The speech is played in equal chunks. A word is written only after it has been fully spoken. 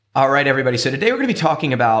All right, everybody. So today we're going to be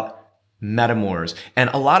talking about metamors. And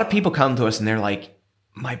a lot of people come to us and they're like,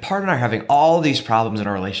 my partner and I are having all these problems in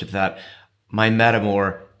our relationship that my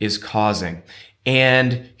metamor is causing.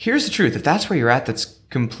 And here's the truth. If that's where you're at, that's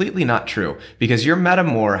completely not true, because your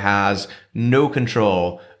metamor has no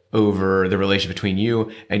control over the relationship between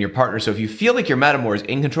you and your partner. So if you feel like your metamor is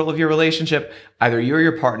in control of your relationship, either you or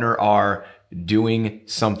your partner are doing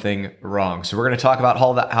something wrong. So we're going to talk about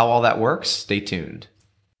how all that works. Stay tuned.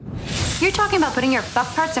 You're talking about putting your fuck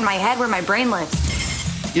parts in my head where my brain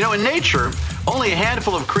lives. You know, in nature, only a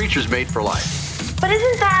handful of creatures mate for life. But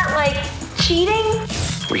isn't that, like, cheating?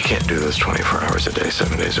 We can't do this 24 hours a day,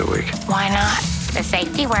 7 days a week. Why not? The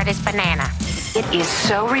safety word is banana. It is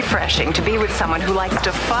so refreshing to be with someone who likes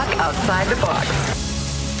to fuck outside the box.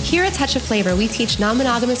 Here at Touch of Flavor, we teach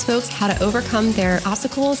non-monogamous folks how to overcome their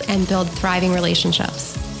obstacles and build thriving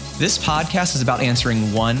relationships. This podcast is about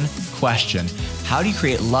answering one question. How do you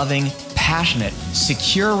create loving, passionate,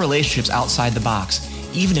 secure relationships outside the box,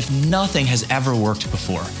 even if nothing has ever worked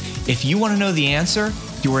before? If you want to know the answer,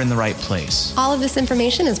 you're in the right place. All of this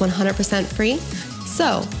information is 100% free,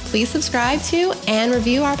 so please subscribe to and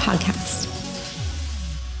review our podcast.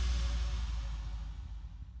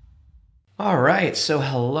 All right. So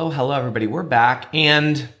hello, everybody. We're back,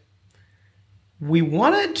 and we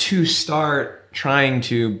wanted to start trying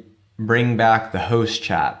to bring back the host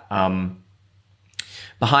chat.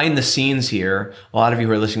 Behind the scenes here, a lot of you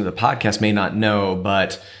who are listening to the podcast may not know,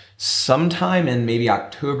 but sometime in maybe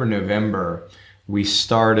October, November, we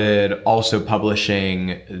started also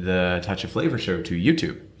publishing the Touch of Flavor show to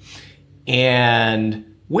YouTube.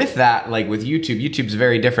 And with that, like with YouTube's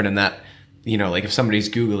very different in that, you know, like if somebody's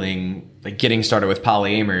Googling, like getting started with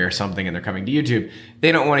polyamory or something and they're coming to YouTube,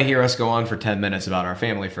 they don't want to hear us go on for 10 minutes about our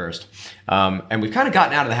family first. And we've kind of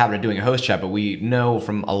gotten out of the habit of doing a host chat, but we know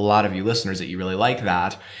from a lot of you listeners that you really like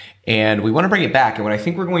that. And we want to bring it back. And what I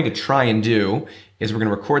think we're going to try and do is we're going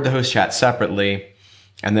to record the host chat separately,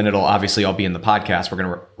 and then it'll obviously all be in the podcast. We're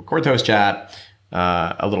going to record the host chat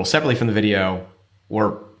a little separately from the video,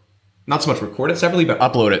 or not so much record it separately, but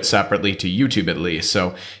upload it separately to YouTube at least.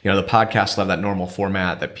 So, you know, the podcast will have that normal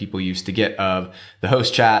format that people used to get of the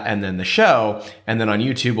host chat and then the show. And then on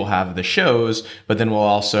YouTube, we'll have the shows, but then we'll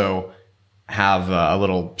also have a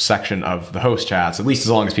little section of the host chats, at least as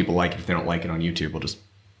long as people like it. If they don't like it on YouTube, we'll just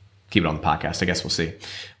keep it on the podcast. I guess we'll see.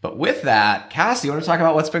 But with that, Cassie, you want to talk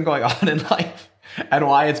about what's been going on in life and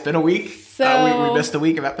why it's been a week? So we missed a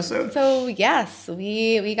week of episodes. So yes,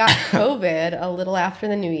 we got COVID a little after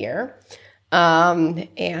the new year.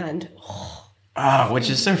 Which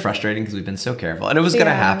is so frustrating because we've been so careful. And it was going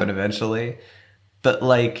to happen eventually. But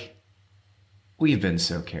like, we've been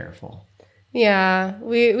so careful. Yeah,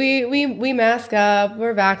 we mask up,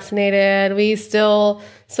 we're vaccinated, we still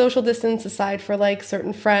social distance aside for like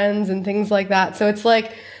certain friends and things like that. So it's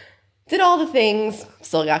like, did all the things,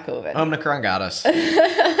 still got COVID. Omicron got us.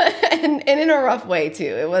 and in a rough way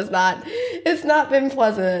too. It's not been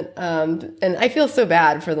pleasant. And I feel so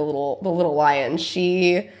bad for the little lion.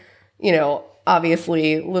 She, you know,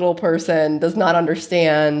 obviously little person does not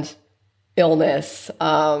understand illness.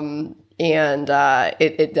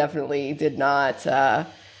 It definitely didn't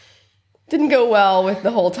go well with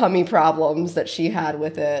the whole tummy problems that she had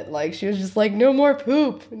with it. Like she was just like, no more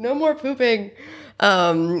poop, no more pooping.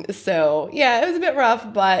 So yeah, it was a bit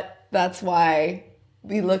rough, but that's why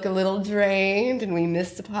we look a little drained and we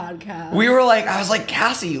missed a podcast. I was like,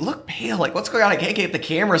 Cassie, you look pale. Like, what's going on? I can't get the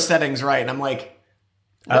camera settings right. And I'm like,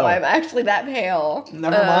 oh, I'm actually that pale.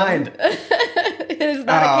 Never mind. It is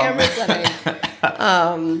not a camera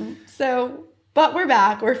setting. But we're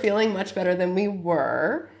back. We're feeling much better than we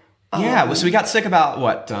were. Yeah, so we got sick about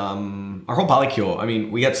what? Our whole molecule. I mean,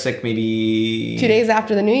 we got sick maybe 2 days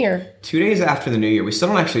after the New Year. 2 days after the New Year. We still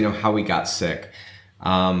don't actually know how we got sick.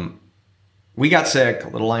 We got sick.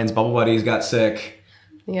 Little Lion's Bubble Buddies got sick.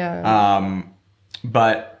 Yeah.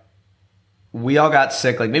 But we all got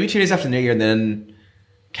sick like maybe 2 days after the New Year. And then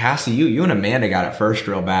Cassie, you and Amanda got it first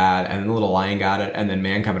real bad, and then the Little Lion got it, and then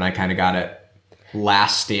Man Cub and I kind of got it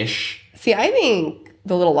last-ish. See, I think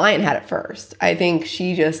the Little Lion had it first. I think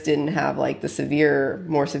she just didn't have like the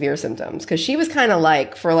more severe symptoms, because she was kind of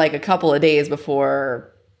like for like a couple of days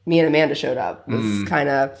before me and Amanda showed up was kind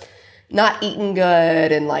of not eating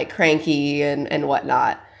good and like cranky and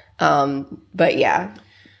whatnot. But yeah,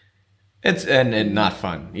 it's and not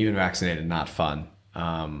fun. Even vaccinated, not fun.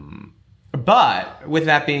 But with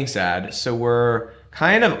that being said, so we're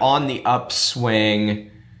kind of on the upswing.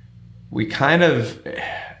 We kind of,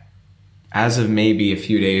 as of maybe a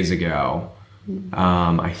few days ago,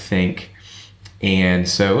 I think. And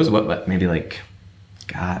so it was maybe like,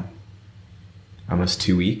 God, almost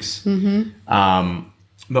 2 weeks.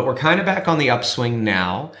 But we're kind of back on the upswing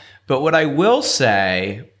now. But what I will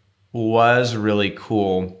say was really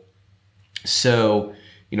cool. So,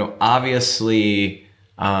 obviously,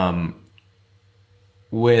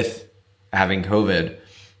 with having COVID,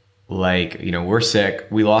 we're sick.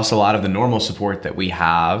 We lost a lot of the normal support that we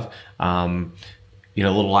have.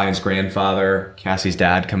 Little Lion's grandfather, Cassie's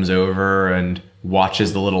dad, comes over and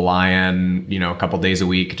watches the little lion, a couple days a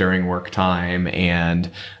week during work time. And,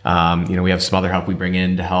 we have some other help we bring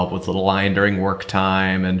in to help with little lion during work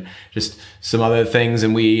time and just some other things.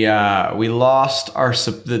 And we lost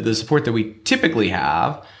the support that we typically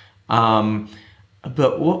have.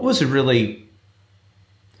 But what was really,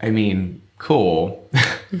 cool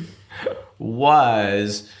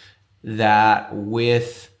was that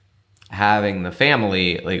with having the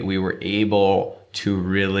family, we were able to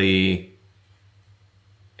really,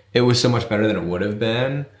 it was so much better than it would have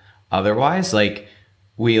been otherwise. The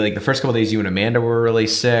first couple of days, you and Amanda were really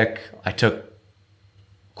sick. I took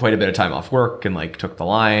quite a bit of time off work and took the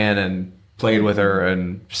lion and played with her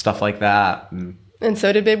and stuff like that. And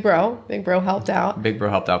so did Big Bro. Big Bro helped out. Big Bro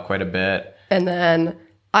helped out quite a bit. And then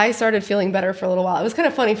I started feeling better for a little while. It was kind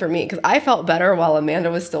of funny for me because I felt better while Amanda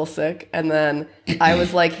was still sick. And then I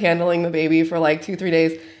was handling the baby for 2-3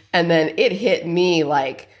 days. And then it hit me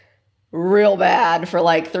real bad for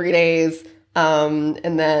 3 days.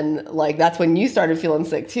 And then that's when you started feeling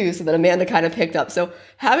sick too. So then Amanda kind of picked up. So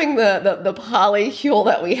having the polycule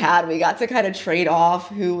that we had, we got to kind of trade off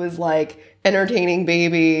who was entertaining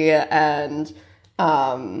baby and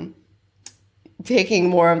taking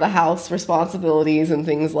more of the house responsibilities and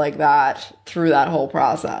things like that through that whole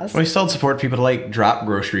process. We still support people to drop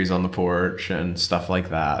groceries on the porch and stuff like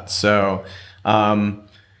that. So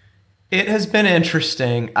it has been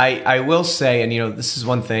interesting. I will say, and this is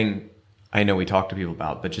one thing I know we talk to people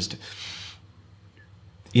about, but just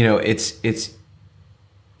it's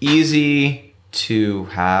easy to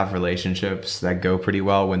have relationships that go pretty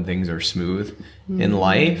well when things are smooth in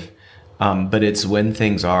life. But it's when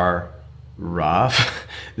things are rough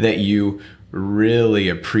that you really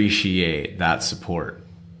appreciate that support.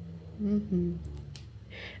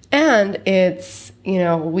 And it's,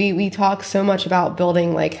 we talk so much about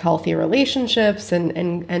building healthy relationships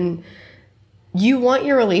and you want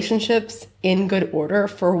your relationships in good order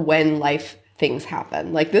for when life things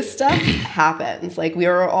happen. This stuff happens. We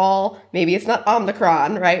are all, maybe it's not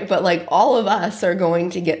Omicron, right? But all of us are going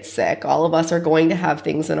to get sick. All of us are going to have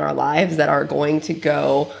things in our lives that are going to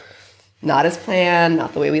go not as planned,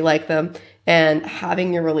 not the way we like them. And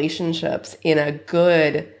having your relationships in a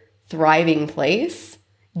good, thriving place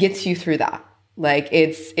gets you through that.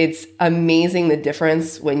 It's amazing the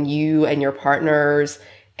difference when you and your partners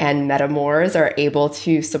and metamors are able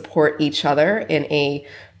to support each other in a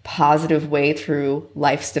positive way through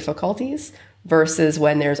life's difficulties versus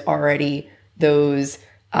when there's already those,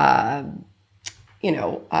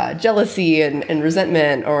 jealousy and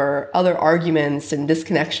resentment or other arguments and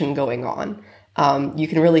disconnection going on. You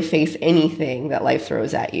can really face anything that life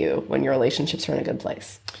throws at you when your relationships are in a good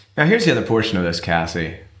place. Now, here's the other portion of this,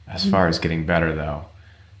 Cassie, as far as getting better, though.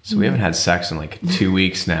 So we haven't had sex in 2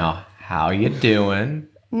 weeks now. How you doing?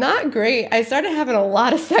 Not great. I started having a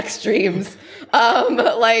lot of sex dreams.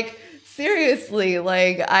 Seriously,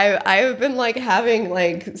 I've been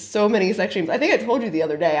having so many sex dreams. I think I told you the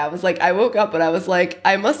other day, I was I woke up and I was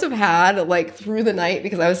I must have had through the night,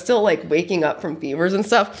 because I was still waking up from fevers and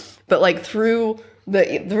stuff, but through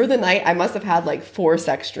the night, I must have had 4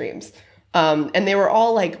 sex dreams. And they were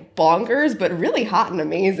all bonkers, but really hot and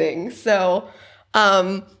amazing. So,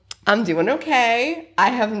 I'm doing okay. I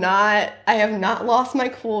have not lost my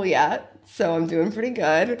cool yet. So I'm doing pretty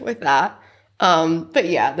good with that. But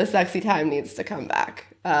yeah, the sexy time needs to come back.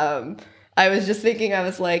 I was just thinking,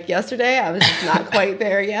 yesterday, I was just not quite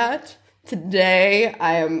there yet. Today,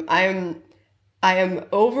 I am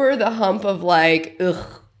over the hump of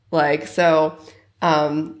so,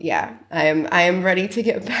 yeah, I am ready to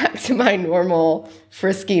get back to my normal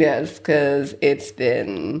friskiness because it's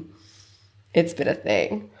been a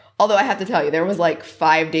thing. Although I have to tell you, there was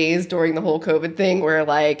 5 days during the whole COVID thing where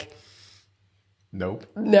nope.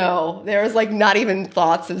 No, there was not even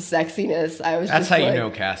thoughts of sexiness. That's how you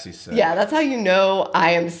know Cassie's sick. Yeah, that's how you know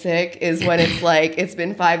I am sick, is when it's it's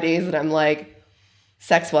been 5 days and I'm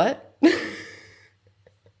sex what?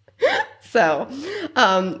 So,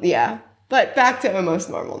 yeah. But back to almost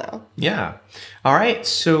normal now. Yeah. All right.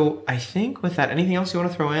 So I think with that, anything else you want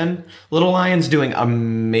to throw in? Little Lion's doing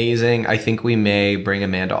amazing. I think we may bring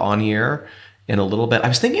Amanda on here in a little bit. I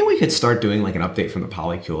was thinking we could start doing an update from the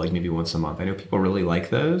polycule, maybe once a month. I know people really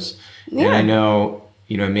like those. Yeah. And I know,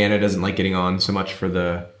 Amanda doesn't like getting on so much for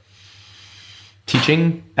the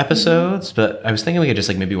teaching episodes, but I was thinking we could just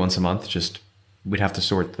like maybe once a month, we'd have to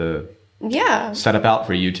sort the setup out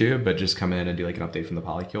for YouTube, but just come in and do like an update from the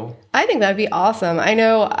polycule. I think that'd be awesome. I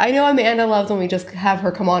know Amanda loves when we just have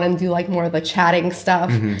her come on and do like more of the chatting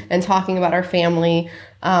stuff and talking about our family.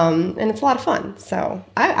 And it's a lot of fun. So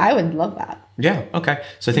I would love that. Yeah. Okay.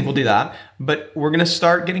 So I think we'll do that, but we're going to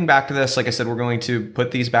start getting back to this. Like I said, we're going to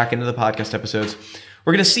put these back into the podcast episodes.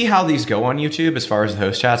 We're going to see how these go on YouTube as far as the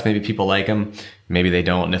host chats. Maybe people like them. Maybe they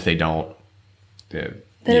don't. And if they don't, then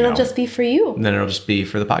it'll just be for you. Then it'll just be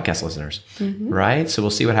for the podcast listeners. Right? So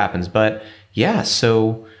we'll see what happens. But yeah,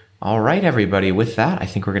 so all right, everybody. With that, I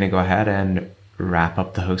think we're going to go ahead and wrap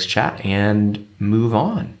up the host chat and move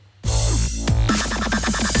on.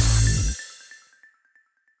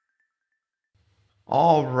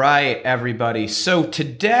 All right, everybody. So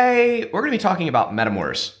today we're going to be talking about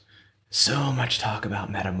metamors. So much talk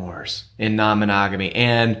about metamors in non-monogamy.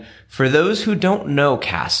 And for those who don't know,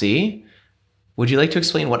 Cassie, would you like to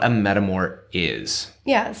explain what a metamor is?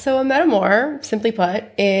 Yeah, so a metamor, simply put,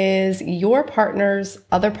 is your partner's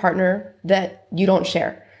other partner that you don't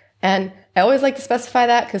share. And I always like to specify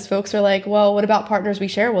that because folks are like, well, what about partners we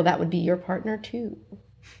share? Well, that would be your partner too.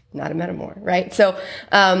 Not a metamor, right? So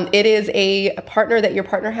it is a partner that your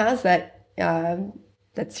partner has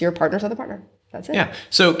that's your partner's other partner. That's it. Yeah.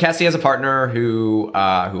 So Cassie has a partner who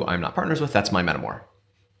I'm not partners with. That's my metamor,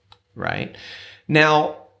 right?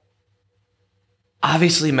 Now,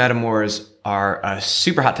 obviously, metamors are a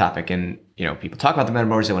super hot topic, and people talk about the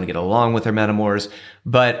metamors. They want to get along with their metamors,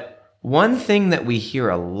 but one thing that we hear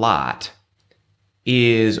a lot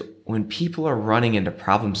is when people are running into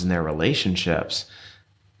problems in their relationships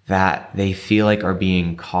that they feel like are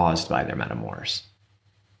being caused by their metamors.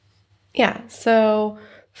 Yeah. So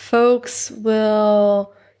folks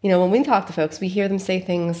will, when we talk to folks, we hear them say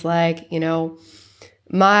things like,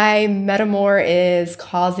 my metamor is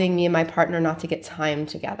causing me and my partner not to get time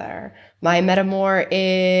together. My metamor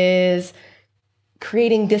is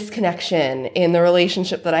creating disconnection in the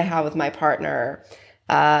relationship that I have with my partner.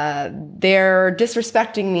 They're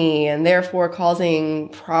disrespecting me and therefore causing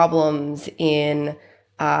problems in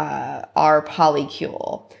our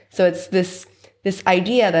polycule. So it's this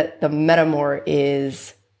idea that the metamor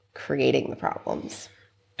is creating the problems.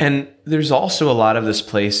 And there's also a lot of this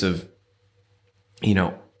place of,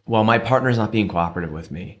 well, my partner's not being cooperative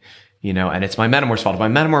with me, and it's my metamor's fault. If my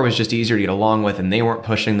metamor was just easier to get along with and they weren't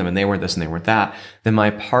pushing them and they weren't this and they weren't that, then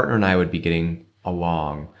my partner and I would be getting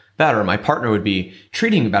along better. My partner would be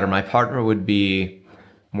treating me better. My partner would be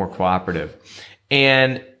more cooperative.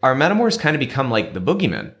 And our metamors kind of become like the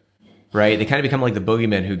boogeymen, right? They kind of become like the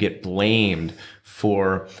boogeymen who get blamed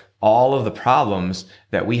for all of the problems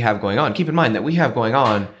that we have going on. Keep in mind that we have going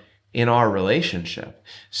on in our relationship.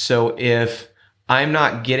 So if I'm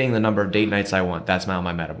not getting the number of date nights I want, that's now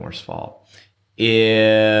my metamor's fault.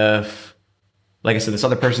 If, like I said, this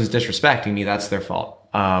other person's disrespecting me, that's their fault.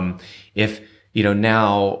 If,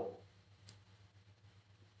 now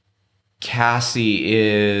Cassie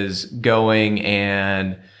is going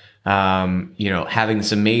and, having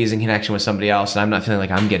this amazing connection with somebody else and I'm not feeling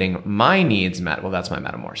like I'm getting my needs met, well, that's my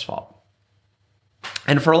metamor's fault.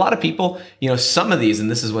 And for a lot of people, some of these,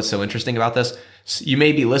 and this is what's so interesting about this, you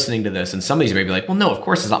may be listening to this and some of these you may be like, well, no, of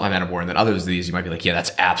course it's not my metamor. And then others of these you might be like, yeah,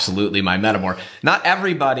 that's absolutely my metamor. Not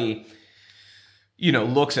everybody,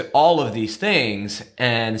 looks at all of these things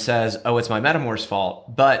and says, oh, it's my metamor's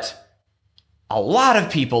fault. But a lot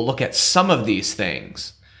of people look at some of these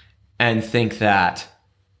things and think that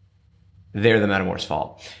they're the metamor's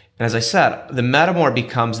fault. And as I said, the metamor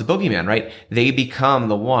becomes the boogeyman, right? They become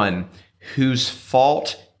the one whose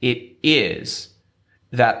fault it is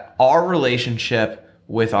that our relationship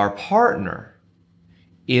with our partner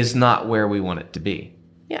is not where we want it to be.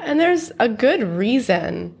 Yeah, and there's a good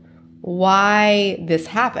reason why this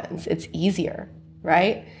happens. It's easier,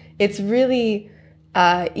 right? It's really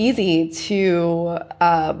easy to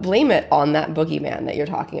blame it on that boogeyman that you're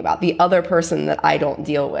talking about, the other person that I don't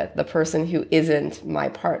deal with, the person who isn't my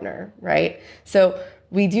partner, right? So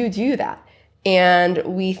we do that. And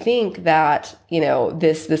we think that,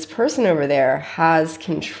 this person over there has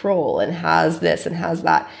control and has this and has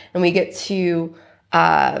that. And we get to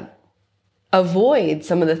avoid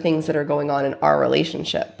some of the things that are going on in our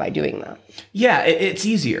relationship by doing that. Yeah, it's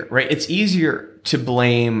easier, right? It's easier to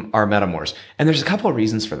blame our metamors. And there's a couple of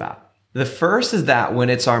reasons for that. The first is that when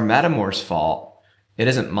it's our metamor's fault, it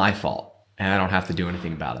isn't my fault. And I don't have to do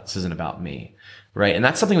anything about it. This isn't about me, right? And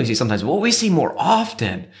that's something we see sometimes. What we see more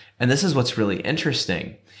often, and this is what's really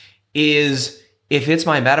interesting, is if it's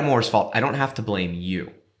my metamor's fault, I don't have to blame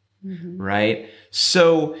you, right?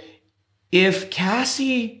 So if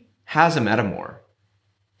Cassie has a metamor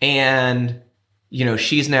and,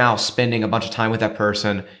 she's now spending a bunch of time with that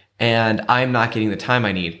person and I'm not getting the time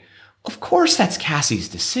I need, of course that's Cassie's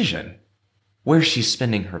decision where she's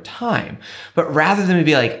spending her time. But rather than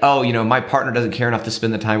be like, oh, my partner doesn't care enough to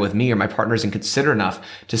spend the time with me, or my partner isn't considerate enough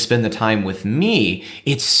to spend the time with me,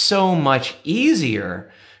 it's so much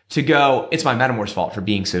easier to go, it's my metamor's fault for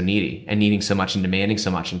being so needy and needing so much and demanding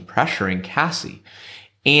so much and pressuring Cassie.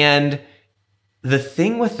 And the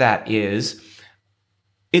thing with that is,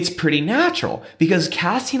 it's pretty natural because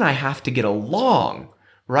Cassie and I have to get along,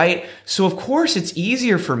 right? So of course it's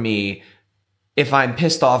easier for me if I'm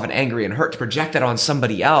pissed off and angry and hurt to project that on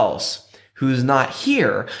somebody else who's not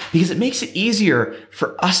here, because it makes it easier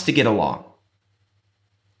for us to get along.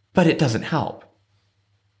 But it doesn't help.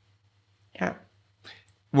 Yeah.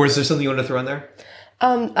 Was there something you wanted to throw in there?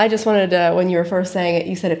 I just wanted to, when you were first saying it,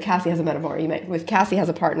 you said if Cassie has a metamor, you meant if Cassie has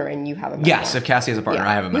a partner and you have a metamor. Yes, if Cassie has a partner,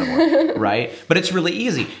 I have a metamor, right? But it's really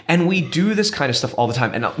easy. And we do this kind of stuff all the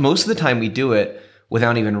time. And most of the time we do it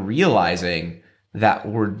without even realizing that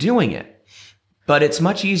we're doing it. But it's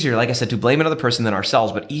much easier, like I said, to blame another person than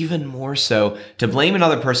ourselves, but even more so to blame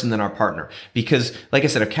another person than our partner. Because, like I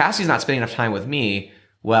said, if Cassie's not spending enough time with me,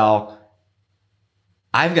 well,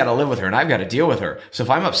 I've got to live with her and I've got to deal with her. So if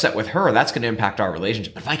I'm upset with her, that's going to impact our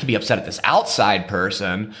relationship. But if I can be upset at this outside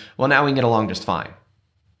person, well, now we can get along just fine.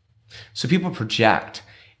 So people project.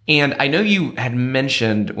 And I know you had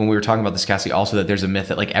mentioned when we were talking about this, Cassie, also that there's a myth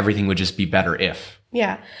that like everything would just be better if.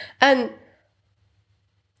 Yeah. And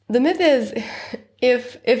the myth is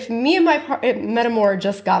if me and my metamor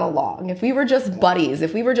just got along, if we were just buddies,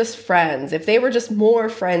 if we were just friends, if they were just more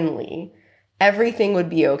friendly, everything would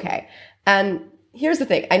be okay. And here's the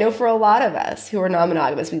thing. I know for a lot of us who are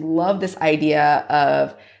non-monogamous, we love this idea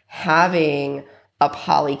of having a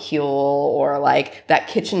polycule or like that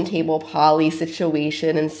kitchen table poly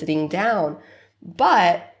situation and sitting down.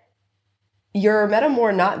 But your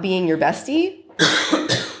metamor not being your bestie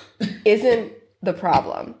isn't the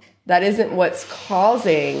problem. That isn't what's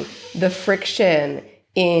causing the friction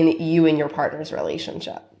in you and your partner's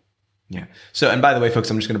relationship. Yeah. So, and by the way, folks,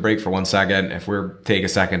 I'm just going to break for 1 second. If we're take a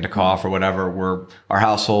second to cough or whatever, our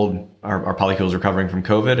household, our polycule is recovering from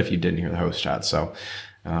COVID. If you didn't hear the host chat, so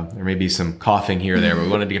there may be some coughing here or there, but we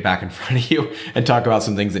wanted to get back in front of you and talk about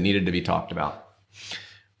some things that needed to be talked about.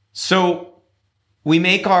 So we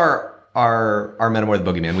make our metamor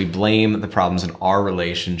the boogeyman. We blame the problems in our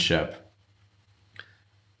relationship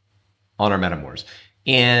on our metamors.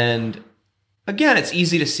 And again, it's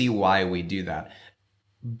easy to see why we do that.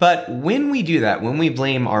 But when we do that, when we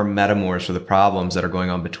blame our metamors for the problems that are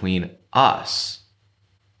going on between us,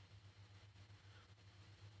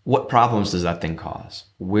 what problems does that thing cause?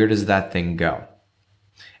 Where does that thing go?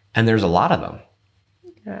 And there's a lot of them.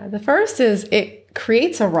 The first is it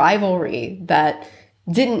creates a rivalry that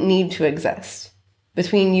didn't need to exist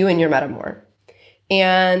between you and your metamor.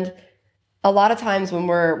 And a lot of times when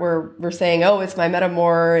we're saying, oh, it's my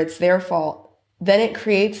metamor, it's their fault, then it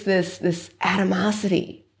creates this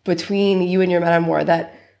animosity between you and your metamor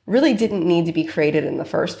that really didn't need to be created in the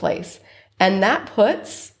first place. And that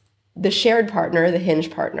puts the shared partner, the hinge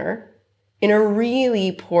partner, in a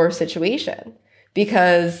really poor situation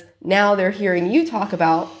because now they're hearing you talk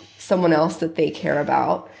about someone else that they care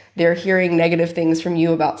about. They're hearing negative things from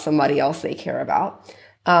you about somebody else they care about.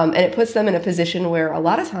 And it puts them in a position where a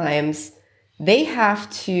lot of times they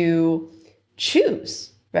have to choose.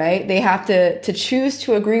 Right? They have to choose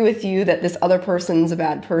to agree with you that this other person's a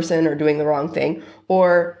bad person or doing the wrong thing,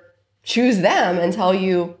 or choose them and tell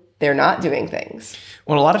you they're not doing things.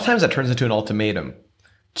 Well, a lot of times that turns into an ultimatum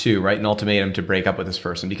too, right? An ultimatum to break up with this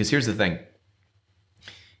person. Because here's the thing.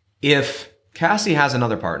 If Cassie has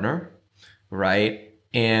another partner, right,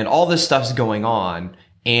 and all this stuff's going on,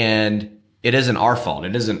 and it isn't our fault.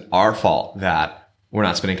 It isn't our fault that we're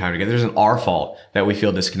not spending time together. It isn't our fault that we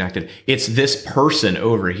feel disconnected. It's this person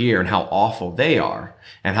over here and how awful they are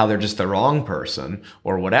and how they're just the wrong person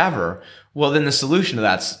or whatever. Well, then the solution to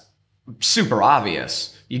that's super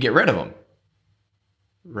obvious. You get rid of them,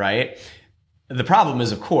 right? The problem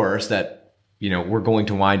is, of course, that, we're going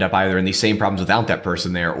to wind up either in these same problems without that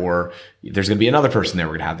person there, or there's going to be another person there.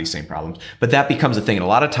 We're going to have these same problems. But that becomes a thing. And a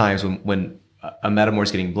lot of times when a metamor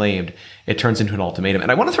is getting blamed, it turns into an ultimatum.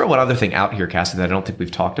 And I want to throw one other thing out here, Cassie, that I don't think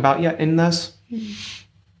we've talked about yet in this.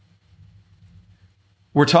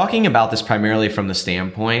 We're talking about this primarily from the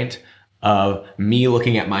standpoint of me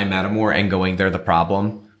looking at my metamor and going, they're the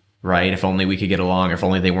problem, right? If only we could get along, if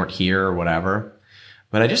only they weren't here or whatever.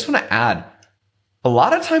 But I just want to add, a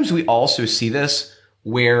lot of times we also see this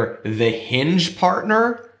where the hinge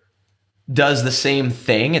partner does the same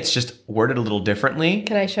thing. It's just worded a little differently.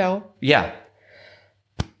 Can I show? Yeah.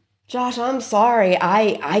 Josh, I'm sorry.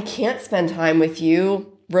 I can't spend time with you.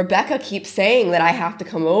 Rebecca keeps saying that I have to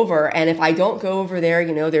come over. And if I don't go over there,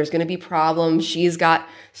 there's going to be problems. She's got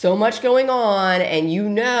so much going on. And you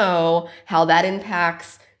know how that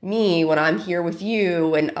impacts me when I'm here with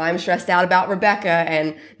you. And I'm stressed out about Rebecca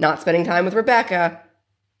and not spending time with Rebecca.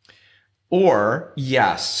 Or,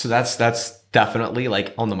 yes. So that's definitely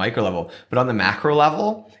like on the micro level. But on the macro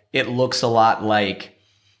level, it looks a lot like,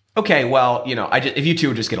 okay, well, if you two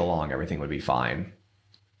would just get along, everything would be fine.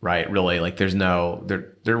 Right? Really, like there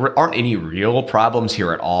aren't any real problems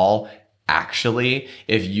here at all. Actually,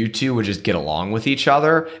 if you two would just get along with each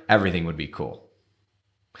other, everything would be cool.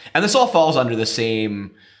 And this all falls under the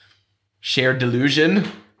same shared delusion,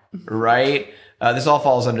 right? This all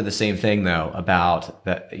falls under the same thing, though, about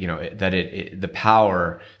that, the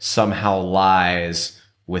power somehow lies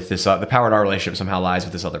with this, the power in our relationship somehow lies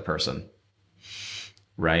with this other person,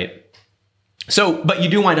 right? So, but you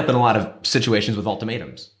do wind up in a lot of situations with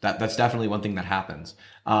ultimatums. That's definitely one thing that happens.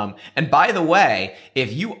 And by the way,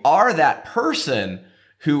 if you are that person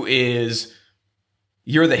who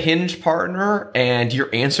you're the hinge partner and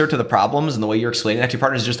your answer to the problems and the way you're explaining that to your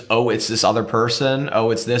partner is just, oh, it's this other person.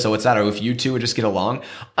 Oh, it's this. Oh, it's that. Oh, if you two would just get along,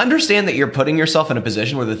 understand that you're putting yourself in a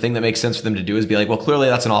position where the thing that makes sense for them to do is be like, well, clearly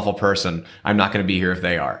that's an awful person. I'm not going to be here if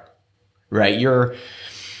they are. Right?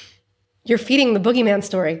 You're feeding the boogeyman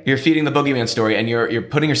story. You're feeding the boogeyman story, and you're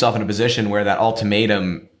putting yourself in a position where that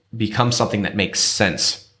ultimatum becomes something that makes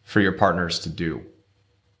sense for your partners to do.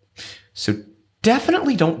 So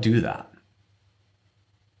definitely don't do that.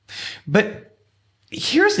 But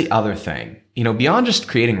here's the other thing, beyond just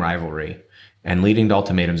creating rivalry and leading to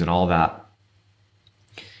ultimatums and all that,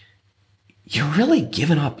 you're really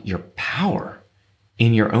giving up your power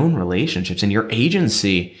in your own relationships and your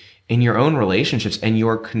agency in your own relationships and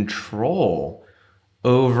your control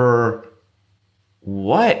over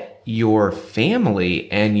what your family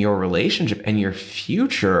and your relationship and your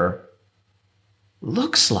future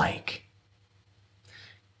looks like.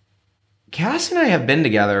 Cassie and I have been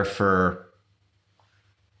together for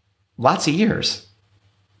lots of years.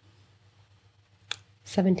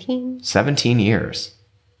 17 years.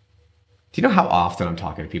 Do you know how often I'm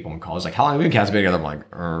talking to people on calls? Like, how long have we been Cassie been together? I'm like,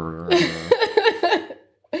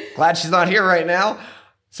 glad she's not here right now.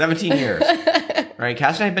 17 years. Right?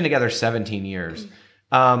 Cassie and I have been together 17 years.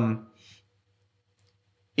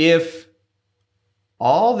 If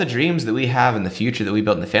all the dreams that we have in the future that we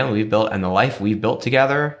built in the family we've built and the life we've built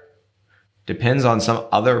together depends on some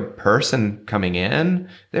other person coming in,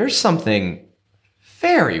 there's something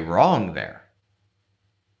very wrong there.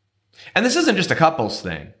 And this isn't just a couples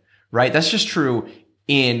thing, right? That's just true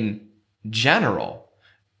in general.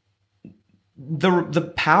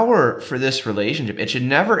 The power for this relationship, it should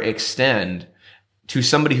never extend to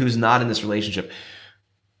somebody who's not in this relationship.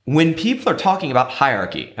 When people are talking about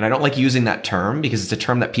hierarchy, and I don't like using that term because it's a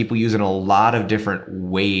term that people use in a lot of different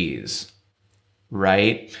ways,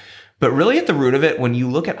 right? But really at the root of it, when you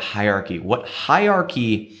look at hierarchy, what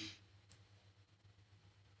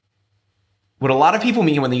a lot of people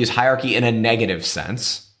mean when they use hierarchy in a negative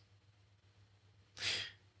sense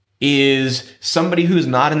is somebody who's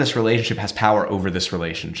not in this relationship has power over this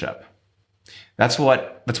relationship. That's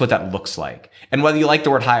what that looks like. And whether you like the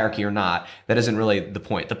word hierarchy or not, that isn't really the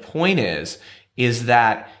point. The point is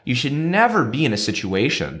that you should never be in a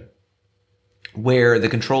situation where the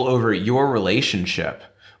control over your relationship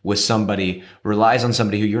with somebody relies on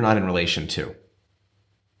somebody who you're not in relation to. You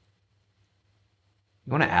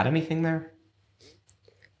want to add anything there?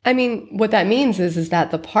 I mean, what that means is that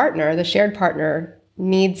the shared partner,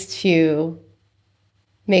 needs to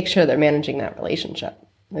make sure they're managing that relationship.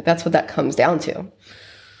 Like that's what that comes down to.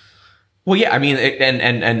 Well, yeah, I mean,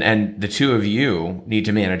 and the two of you need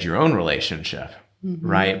to manage your own relationship,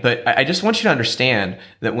 right? But I just want you to understand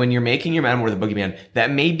that when you're making your man with a boogeyman, that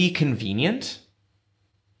may be convenient,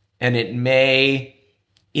 and it may,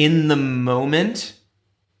 in the moment,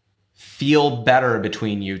 feel better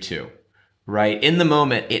between you two, right? In the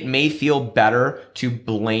moment, it may feel better to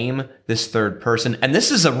blame this third person, and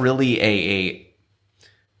this is a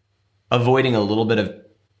avoiding a little bit of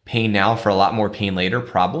pain now for a lot more pain later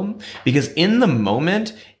problem, because in the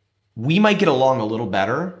moment we might get along a little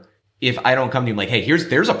better if I don't come to you like, hey,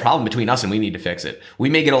 there's a problem between us and we need to fix it. We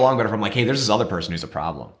may get along better if I'm like, hey, there's this other person who's a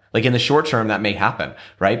problem. Like in the short term that may happen,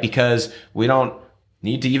 right? Because we don't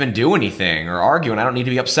need to even do anything or argue, and I don't need to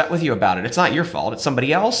be upset with you about it. It's not your fault, it's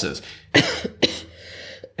somebody else's.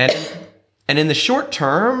 and in the short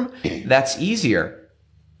term that's easier,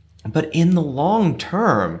 but in the long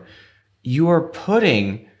term you are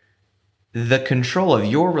putting the control of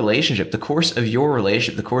your relationship, the course of your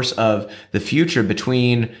relationship, the course of the future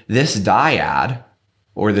between this dyad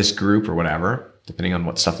or this group or whatever, depending on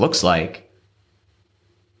what stuff looks like,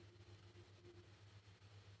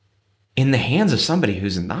 in the hands of somebody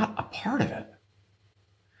who's not a part of it.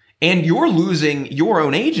 And you're losing your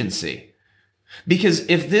own agency. Because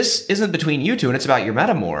if this isn't between you two and it's about your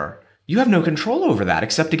metamor, you have no control over that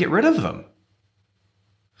except to get rid of them.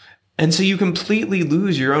 And so you completely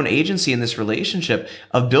lose your own agency in this relationship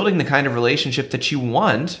of building the kind of relationship that you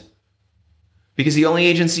want, because the only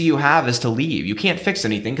agency you have is to leave. You can't fix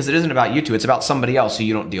anything because it isn't about you two. It's about somebody else who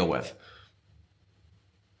you don't deal with,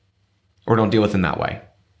 or don't deal with in that way.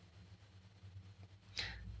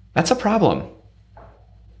 That's a problem.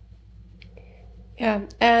 Yeah.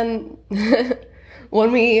 And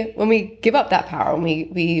when we give up that power, when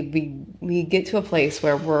we get to a place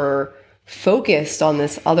where we're focused on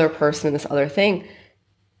this other person, this other thing,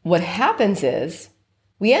 what happens is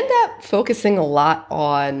we end up focusing a lot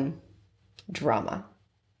on drama,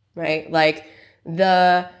 right? Like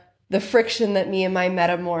the friction that me and my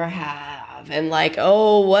metamor have, and like,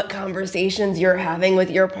 oh, what conversations you're having with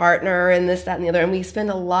your partner, and this, that, and the other. And we spend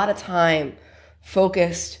a lot of time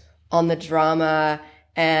focused on the drama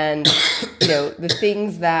and, the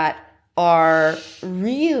things that are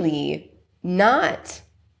really not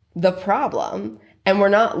the problem, and we're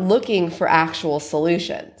not looking for actual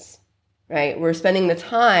solutions, right? We're spending the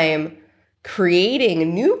time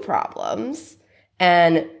creating new problems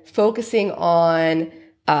and focusing on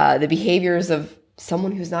the behaviors of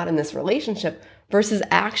someone who's not in this relationship versus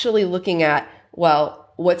actually looking at,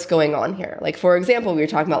 well, what's going on here? Like, for example, we were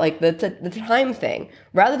talking about like the time thing.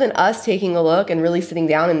 Rather than us taking a look and really sitting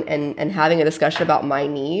down and having a discussion about my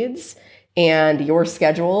needs and your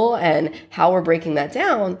schedule and how we're breaking that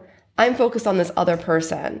down, I'm focused on this other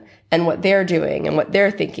person and what they're doing and what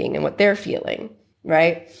they're thinking and what they're feeling,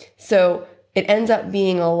 right? So it ends up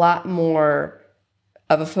being a lot more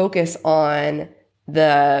of a focus on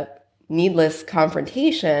the needless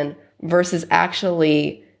confrontation versus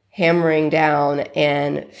actually hammering down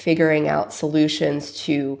and figuring out solutions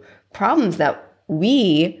to problems that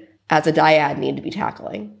we as a dyad need to be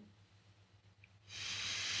tackling.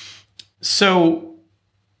 So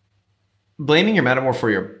blaming your metamor for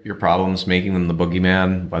your problems, making them the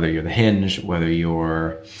boogeyman, whether you're the hinge, whether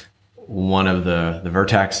you're one of the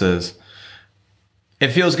vertexes, it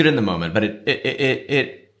feels good in the moment, but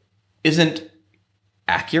it isn't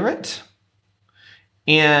accurate,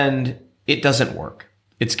 and it doesn't work.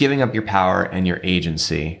 It's giving up your power and your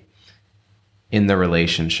agency in the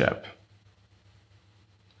relationship.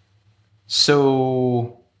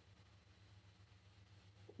 So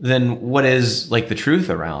then what is like the truth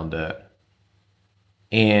around it?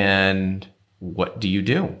 And what do you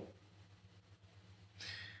do?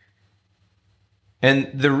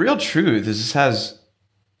 And the real truth is this has,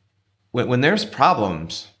 when there's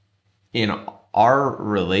problems in our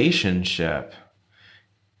relationship,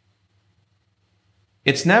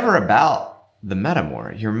 it's never about the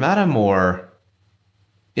metamor. Your metamor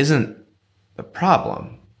isn't the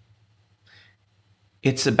problem.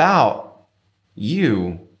 It's about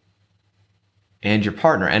you and your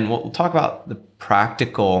partner. And we'll talk about the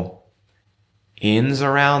practical ins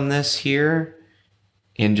around this here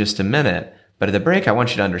in just a minute. But at the break, I want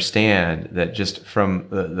you to understand that just from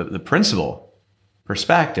the principle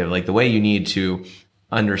perspective, like the way you need to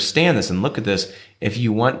understand this and look at this, if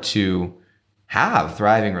you want to have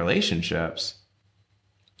thriving relationships,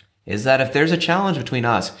 is that if there's a challenge between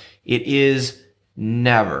us, it is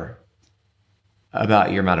never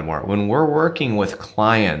about your metamor. When we're working with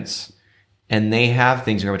clients and they have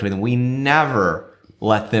things going between them, we never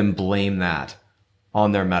let them blame that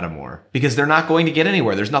on their metamor, because they're not going to get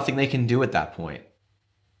anywhere. There's nothing they can do at that point,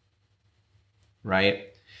 right?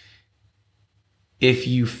 If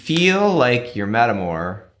you feel like your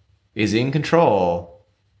metamor is in control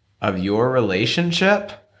of your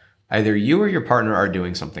relationship, either you or your partner are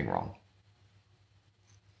doing something wrong.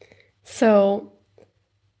 So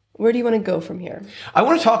where do you want to go from here? I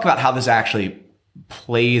want to talk about how this actually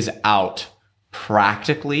plays out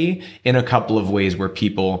practically in a couple of ways where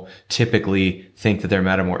people typically think that their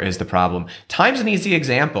metamor is the problem. Time's an easy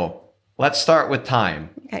example. Let's start with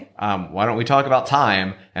time. Okay. Why don't we talk about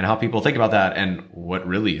time and how people think about that and what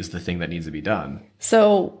really is the thing that needs to be done?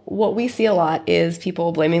 So what we see a lot is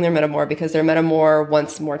people blaming their metamor because their metamor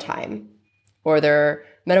wants more time, or their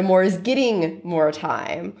metamor is getting more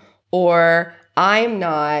time, or I'm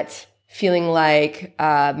not feeling like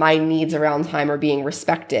my needs around time are being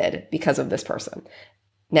respected because of this person.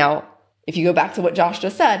 Now, if you go back to what Josh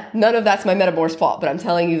just said, none of that's my metamor's fault, but I'm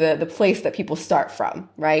telling you the place that people start from,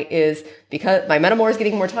 right, is because my metamor is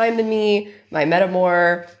getting more time than me. My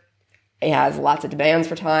metamor has lots of demands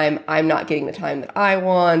for time. I'm not getting the time that I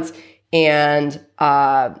want. And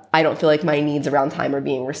I don't feel like my needs around time are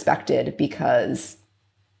being respected because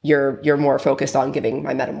you're more focused on giving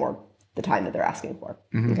my metamor the time that they're asking for.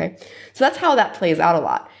 Okay. So that's how that plays out a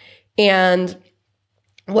lot. And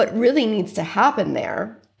what really needs to happen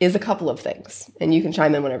there is a couple of things, and you can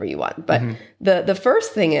chime in whenever you want. But the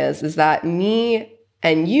first thing is that me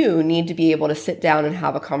and you need to be able to sit down and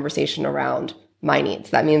have a conversation around my needs.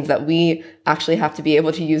 That means that we actually have to be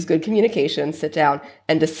able to use good communication, sit down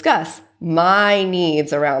and discuss my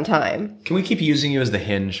needs around time. Can we keep using you as the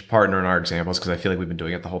hinge partner in our examples? Because I feel like we've been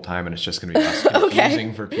doing it the whole time, and it's just going to be less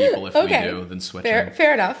confusing for people if we do than switching.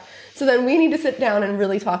 Fair enough. So then we need to sit down and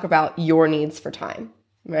really talk about your needs for time,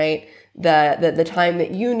 right? The time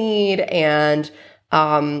that you need, and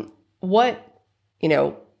what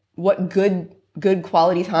good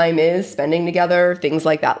quality time is spending together, things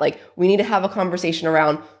like that. Like, we need to have a conversation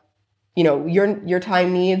around, your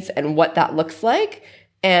time needs and what that looks like,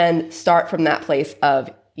 and start from that place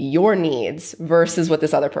of your needs versus what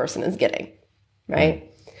this other person is getting,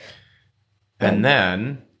 right? And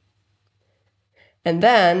then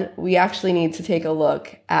we actually need to take a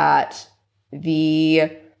look at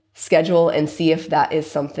the schedule and see if that is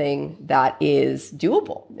something that is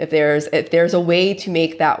doable. If there's a way to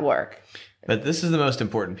make that work. But this is the most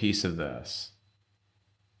important piece of this.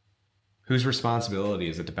 Whose responsibility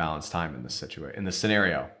is it to balance time in this situation, in this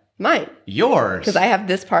scenario? Mine. Yours. Because I have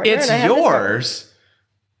this partner. It's yours.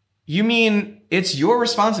 You mean it's your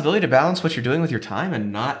responsibility to balance what you're doing with your time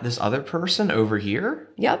and not this other person over here?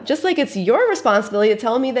 Yep. Just like it's your responsibility to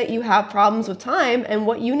tell me that you have problems with time and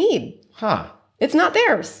what you need. Huh. It's not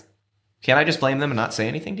theirs. Can't I just blame them and not say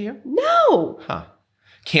anything to you? No. Huh.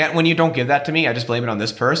 Can't, when you don't give that to me, I just blame it on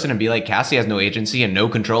this person and be like, Cassie has no agency and no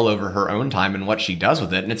control over her own time and what she does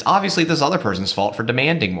with it. And it's obviously this other person's fault for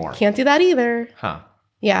demanding more. Can't do that either. Huh.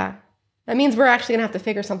 Yeah. That means we're actually going to have to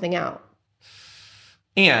figure something out.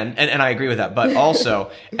 And I agree with that. But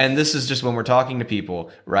also, and this is just when we're talking to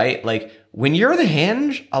people, right? Like, when you're the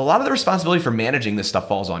hinge, a lot of the responsibility for managing this stuff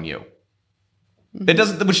falls on you. It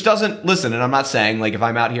doesn't, listen, and I'm not saying, like, if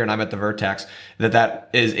I'm out here and I'm at the Vertex, that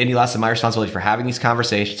is any less of my responsibility for having these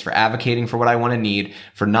conversations, for advocating for what I want to need,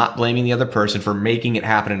 for not blaming the other person, for making it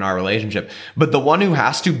happen in our relationship. But the one who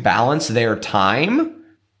has to balance their time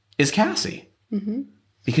is Cassie.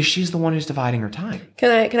 Because she's the one who's dividing her time.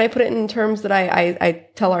 Can I put it in terms that I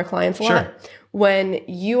tell our clients a lot? Sure. When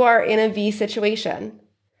you are in a V situation,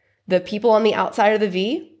 the people on the outside of the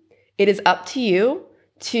V, it is up to you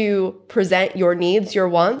to present your needs, your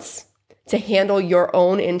wants, to handle your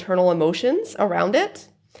own internal emotions around it,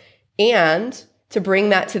 and to bring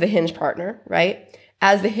that to the hinge partner, right?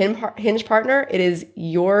 As the hinge partner, it is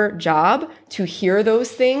your job to hear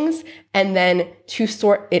those things and then to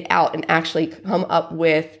sort it out and actually come up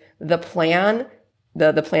with the plan,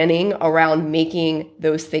 the planning around making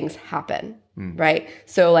those things happen, right?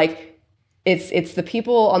 So, like, it's the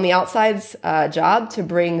people on the outside's job to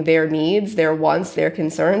bring their needs, their wants, their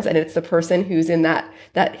concerns, and it's the person who's in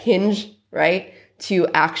that hinge, right, to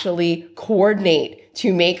actually coordinate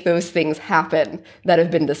to make those things happen that have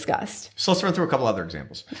been discussed. So let's run through a couple other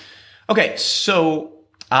examples. Okay, so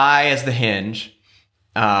I, as the hinge,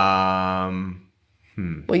 Well,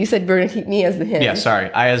 you said you're going to keep me as the hinge. Yeah, sorry.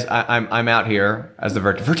 I'm out here as the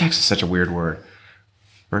vertex. Vertex is such a weird word.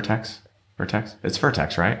 Vertex? It's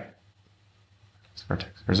vertex, right? It's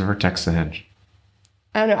vertex. There's a vertex to hinge.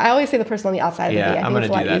 I don't know. I always say the person on the outside of the V. Yeah, I'm going to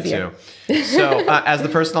do that easier. too. So as the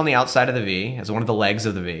person on the outside of the V, as one of the legs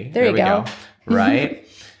of the V. There we go. Right?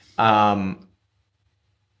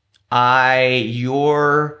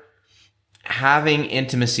 You're having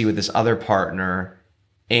intimacy with this other partner,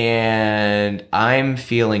 and I'm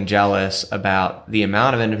feeling jealous about the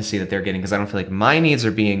amount of intimacy that they're getting because I don't feel like my needs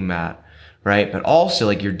are being met, right? But also,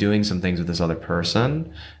 like, you're doing some things with this other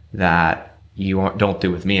person that you don't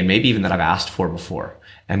do with me, and maybe even that I've asked for before.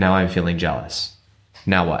 And now I'm feeling jealous.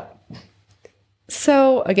 Now what?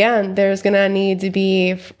 So again, there's gonna need to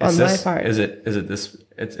be my part. Is it this?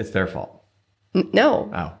 It's their fault. No.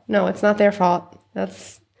 Oh. No, it's not their fault.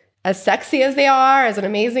 That's as sexy as they are, as an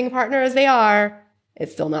amazing partner as they are.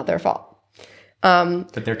 It's still not their fault.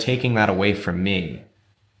 But they're taking that away from me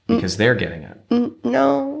because they're getting it.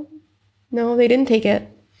 No, they didn't take it.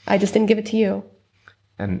 I just didn't give it to you.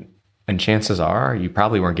 And chances are you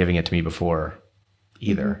probably weren't giving it to me before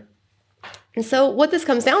either. And so what this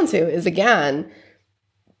comes down to is, again,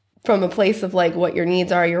 from a place of like what your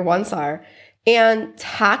needs are, your wants are, and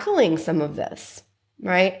tackling some of this,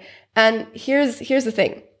 right? And here's the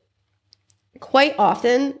thing. Quite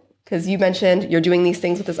often, because you mentioned you're doing these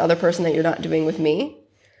things with this other person that you're not doing with me,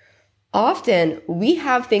 often we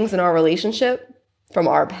have things in our relationship from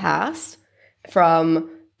our past, from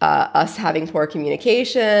us having poor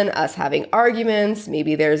communication, us having arguments.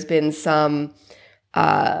 Maybe there's been some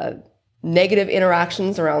negative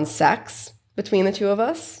interactions around sex between the two of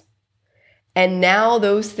us. And now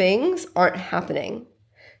those things aren't happening.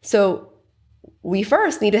 So we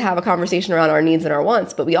first need to have a conversation around our needs and our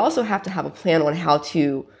wants, but we also have to have a plan on how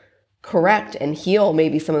to correct and heal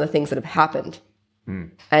maybe some of the things that have happened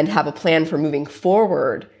and have a plan for moving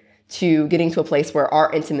forward to getting to a place where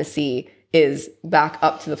our intimacy is back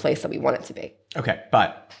up to the place that we want it to be. Okay,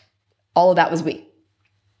 but all of that was we.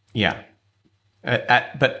 Yeah.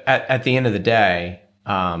 But at the end of the day,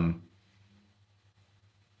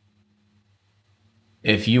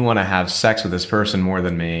 if you want to have sex with this person more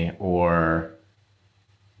than me, or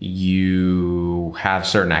you have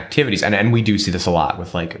certain activities, and we do see this a lot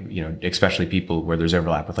with, like, you know, especially people where there's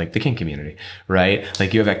overlap with, like, the kink community, right?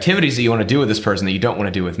 Like, you have activities that you want to do with this person that you don't want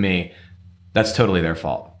to do with me. That's totally their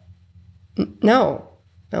fault. No,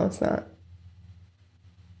 it's not.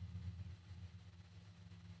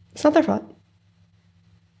 It's not their fault.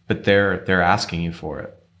 But they're asking you for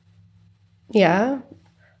it. Yeah,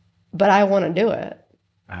 but I want to do it.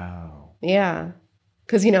 Oh. Yeah.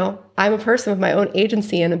 Because, you know, I'm a person with my own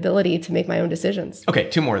agency and ability to make my own decisions. Okay,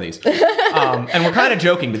 2 more of these. And we're kind of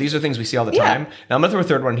joking, but these are things we see all the time. Now I'm going to throw a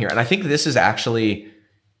third one here. And I think this is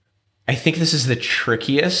the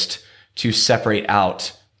trickiest to separate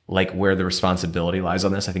out, like, where the responsibility lies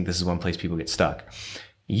on this. I think this is one place people get stuck.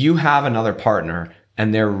 You have another partner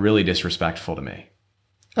and they're really disrespectful to me.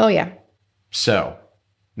 Oh, yeah. So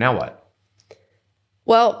now what?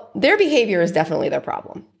 Well, their behavior is definitely their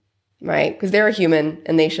problem, right? Because they're a human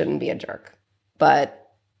and they shouldn't be a jerk. But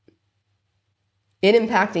it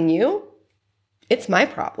impacting you, it's my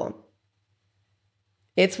problem.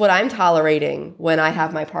 It's what I'm tolerating when I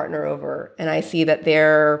have my partner over and I see that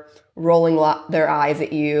they're rolling their eyes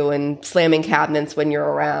at you and slamming cabinets when you're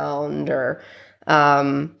around, or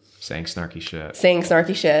saying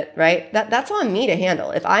snarky shit, right? That's on me to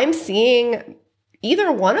handle. If I'm seeing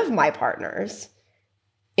either one of my partners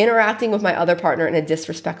interacting with my other partner in a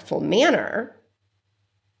disrespectful manner,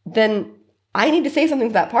 then I need to say something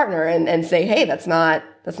to that partner and say, hey, that's not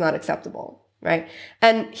acceptable, right?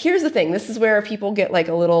 And here's the thing. This is where people get, like,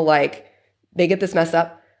 a little, like, they get this messed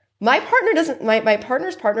up. My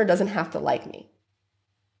partner's partner doesn't have to like me.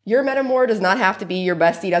 Your metamor does not have to be your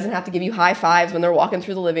bestie, doesn't have to give you high fives when they're walking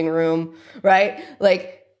through the living room, right?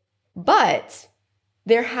 Like, but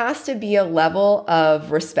there has to be a level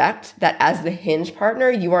of respect that as the hinge partner,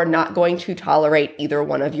 you are not going to tolerate either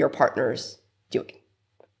one of your partners doing,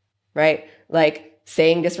 right? Like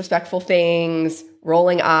saying disrespectful things,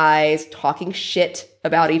 rolling eyes, talking shit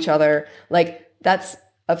about each other. Like, that's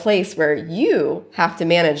a place where you have to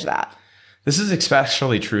manage that. This is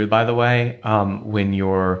especially true, by the way, when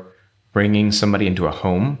you're bringing somebody into a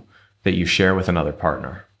home that you share with another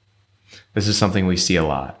partner. This is something we see a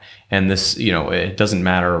lot. And this, you know, it doesn't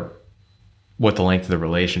matter what the length of the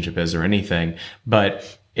relationship is or anything,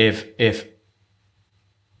 but if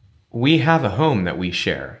we have a home that we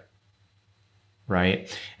share,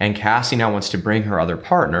 right? And Cassie now wants to bring her other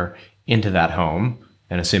partner into that home,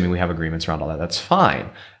 and assuming we have agreements around all that, that's fine.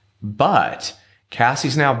 But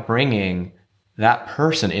Cassie's now bringing that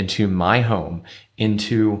person into my home,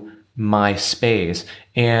 into my space,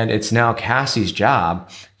 and it's now Cassie's job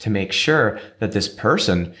to make sure that this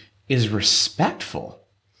person is respectful.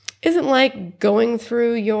 Isn't like going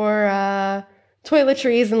through your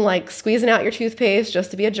toiletries and like squeezing out your toothpaste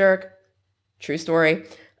just to be a jerk. True story.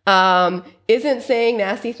 Isn't saying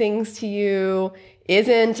nasty things to you,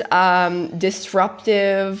 isn't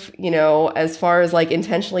disruptive, you know, as far as like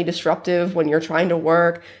intentionally disruptive when you're trying to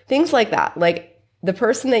work, things like that. Like the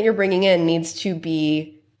person that you're bringing in needs to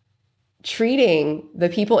be treating the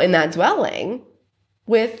people in that dwelling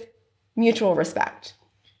with mutual respect.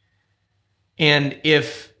 And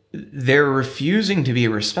if they're refusing to be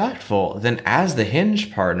respectful, then as the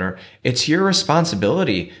hinge partner, it's your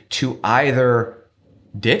responsibility to either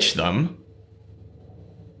ditch them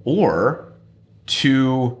or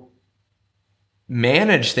to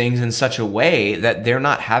manage things in such a way that they're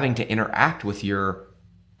not having to interact with your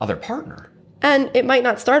other partner. And it might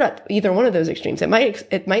not start at either one of those extremes.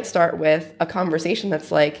 It might start with a conversation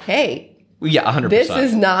that's like, hey, yeah, 100%.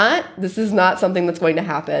 This is not something that's going to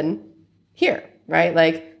happen here, right?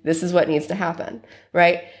 Like, this is what needs to happen,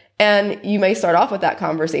 right? And you may start off with that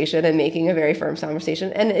conversation and making a very firm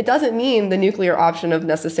conversation. And it doesn't mean the nuclear option of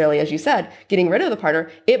necessarily, as you said, getting rid of the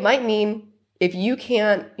partner. It might mean if you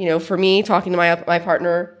can't, for me, talking to my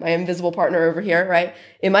partner, my invisible partner over here, right?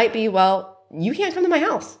 It might be, well, you can't come to my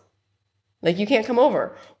house. Like, you can't come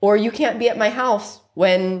over. Or you can't be at my house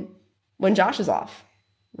when Josh is off.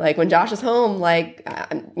 Like, when Josh is home, like,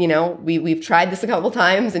 we've tried this a couple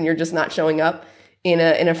times and you're just not showing up in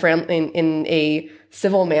a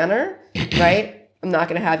civil manner, right? I'm not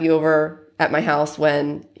going to have you over at my house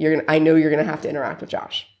when I know you're going to have to interact with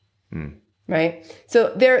Josh. Right?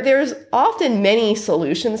 So there's often many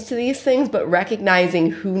solutions to these things, but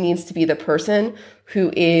recognizing who needs to be the person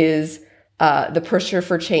who is the pusher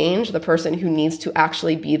for change, the person who needs to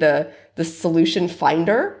actually be the solution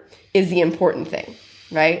finder is the important thing,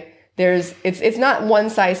 right? It's not one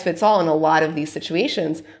size fits all in a lot of these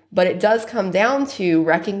situations, but it does come down to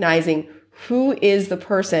recognizing who is the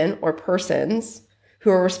person or persons who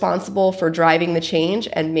are responsible for driving the change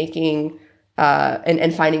and making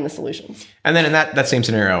and finding the solutions. And then in that same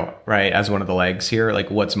scenario, right, as one of the legs here, like,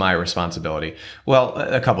 what's my responsibility? Well,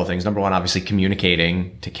 a couple of things. Number one, obviously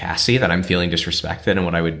communicating to Cassie that I'm feeling disrespected and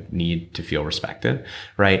what I would need to feel respected,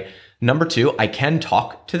 right? Number two, I can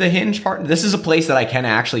talk to the hinge part. This is a place that I can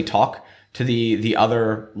actually talk to the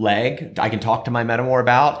other leg. I can talk to my metamor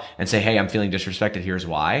about and say, hey, I'm feeling disrespected. Here's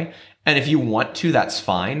why. And if you want to, that's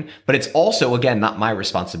fine. But it's also, again, not my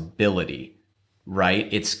responsibility, right?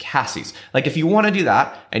 It's Cassie's. Like, if you want to do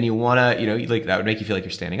that and you want to, like, that would make you feel like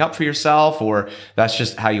you're standing up for yourself, or that's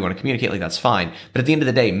just how you want to communicate, like, that's fine. But at the end of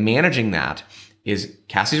the day, managing that is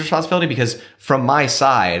Cassie's responsibility, because from my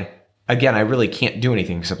side, again, I really can't do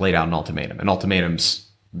anything except lay down an ultimatum. And ultimatums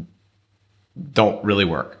don't really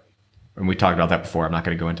work. And we talked about that before. I'm not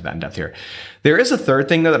going to go into that in depth here. There is a third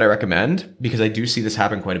thing, though, that I recommend, because I do see this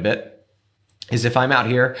happen quite a bit, is if I'm out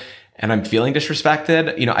here and I'm feeling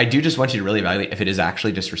disrespected, I do just want you to really evaluate if it is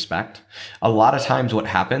actually disrespect. A lot of times what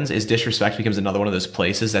happens is disrespect becomes another one of those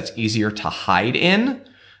places that's easier to hide in,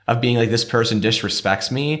 of being like, this person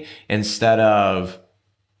disrespects me, instead of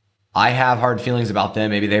I have hard feelings about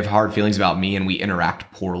them. Maybe they have hard feelings about me and we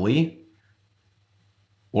interact poorly,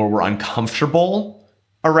 or we're uncomfortable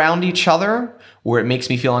around each other, or it makes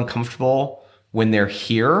me feel uncomfortable when they're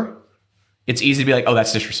here. It's easy to be like, oh,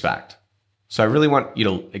 that's disrespect. So I really want you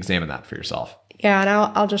to examine that for yourself. Yeah, and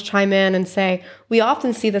I'll just chime in and say, we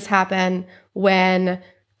often see this happen when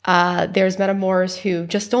there's metamors who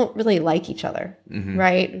just don't really like each other,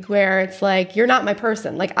 right? Where it's like, you're not my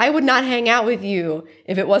person. Like, I would not hang out with you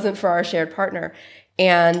if it wasn't for our shared partner.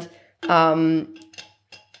 And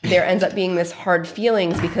there ends up being this hard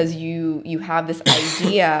feelings because you have this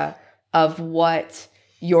idea of what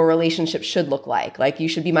your relationship should look like. Like, you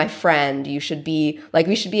should be my friend. You should be like,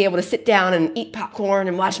 we should be able to sit down and eat popcorn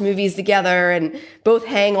and watch movies together and both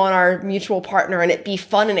hang on our mutual partner and it be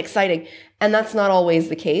fun and exciting. And that's not always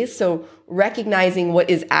the case. So recognizing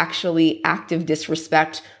what is actually active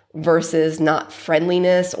disrespect versus not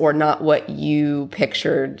friendliness, or not what you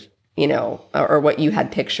pictured, or what you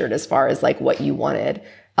had pictured as far as like what you wanted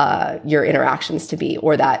your interactions to be,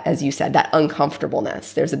 or that, as you said, that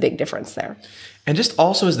uncomfortableness. There's a big difference there. And just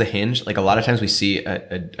also as the hinge, like, a lot of times we see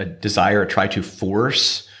a desire to try to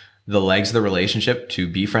force the legs of the relationship to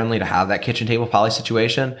be friendly, to have that kitchen table poly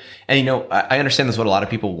situation. And, I understand that's what a lot of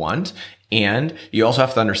people want. And you also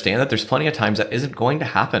have to understand that there's plenty of times that isn't going to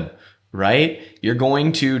happen, right? You're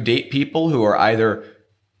going to date people who are either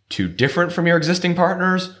too different from your existing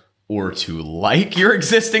partners, or too like your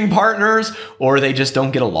existing partners, or they just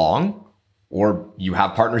don't get along, or you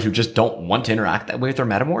have partners who just don't want to interact that way with their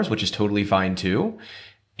metamors, which is totally fine too.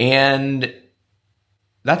 And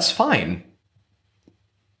that's fine.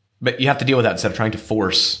 But you have to deal with that instead of trying to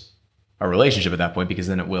force a relationship at that point, because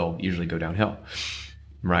then it will usually go downhill,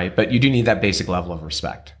 right? But you do need that basic level of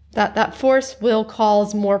respect. That force will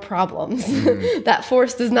cause more problems. That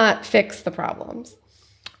force does not fix the problems.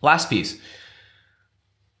 Last piece.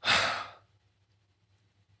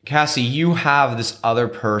 Cassie, you have this other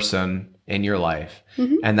person in your life,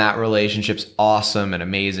 and that relationship's awesome and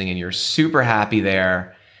amazing, and you're super happy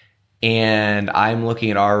there. And I'm looking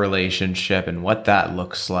at our relationship and what that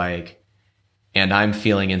looks like, and I'm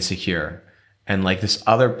feeling insecure. And like, this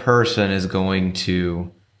other person is going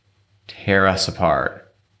to tear us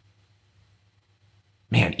apart.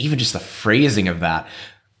 Man, even just the phrasing of that.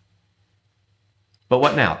 But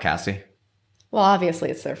what now, Cassie? Well, obviously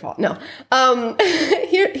it's their fault. No.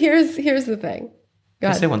 Here's the thing. Can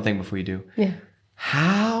I say one thing before you do? Yeah.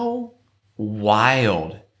 How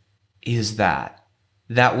wild is that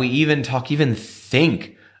we even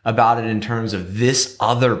think about it in terms of this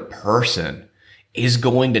other person is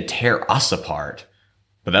going to tear us apart.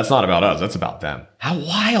 But that's not about us. That's about them. How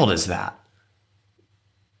wild is that?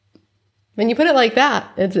 When you put it like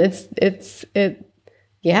that,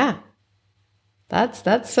 yeah.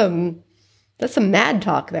 That's some mad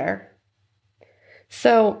talk there.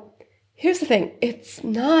 So here's the thing. It's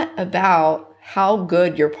not about how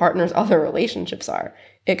good your partner's other relationships are.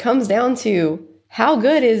 It comes down to how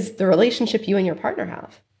good is the relationship you and your partner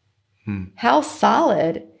have? How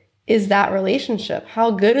solid is that relationship?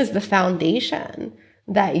 How good is the foundation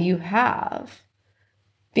that you have?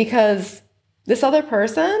 Because this other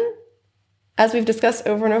person, as we've discussed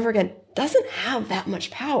over and over again, doesn't have that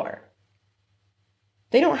much power.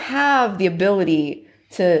 They don't have the ability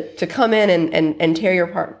to come in and tear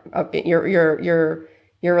your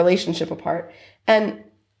relationship apart. And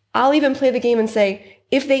I'll even play the game and say,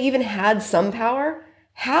 if they even had some power,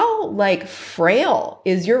 how like frail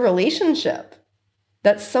is your relationship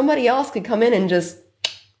that somebody else could come in and just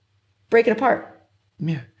break it apart?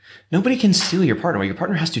 Yeah. Nobody can steal your partner. Your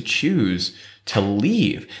partner has to choose to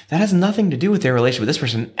leave. That has nothing to do with their relationship with this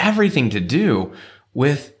person, everything to do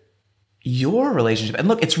with your relationship. And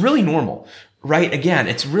look, it's really normal, right? Again,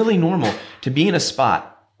 it's really normal to be in a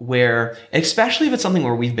spot where, especially if it's something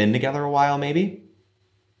where we've been together a while, maybe,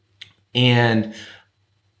 and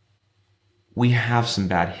we have some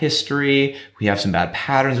bad history, we have some bad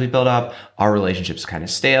patterns we built up, our relationship's kind of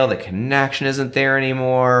stale, the connection isn't there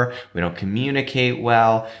anymore, we don't communicate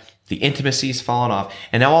well, the intimacy's fallen off,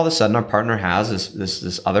 and now all of a sudden our partner has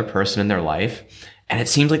this other person in their life, and it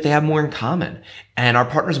seems like they have more in common, and our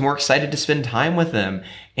partner's more excited to spend time with them,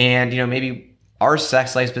 and maybe our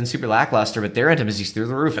sex life's been super lackluster, but their intimacy's through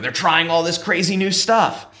the roof, and they're trying all this crazy new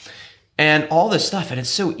stuff, and all this stuff, and it's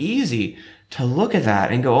so easy to look at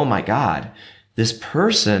that and go, oh my God, this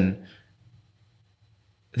person,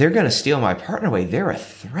 they're going to steal my partner away. They're a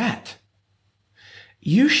threat.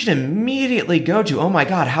 You should immediately go to, oh my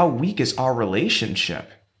God, how weak is our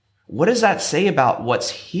relationship? What does that say about what's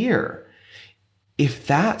here? If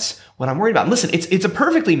that's what I'm worried about. And listen, it's a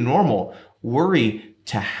perfectly normal worry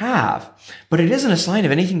to have, but it isn't a sign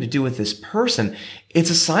of anything to do with this person. It's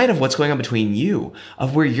a sign of what's going on between you,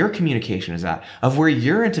 of where your communication is at, of where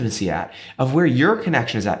your intimacy at, of where your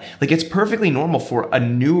connection is at. Like, it's perfectly normal for a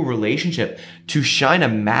new relationship to shine a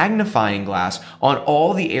magnifying glass on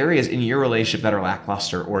all the areas in your relationship that are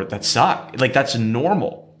lackluster or that suck. Like, that's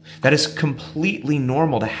normal. That is completely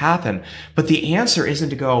normal to happen. But the answer isn't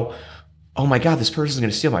to go, oh my God, this person's going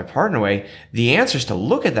to steal my partner away. The answer is to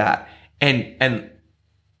look at that and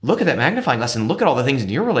look at that magnifying glass and look at all the things in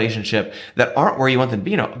your relationship that aren't where you want them to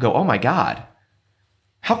be. Go, oh my God,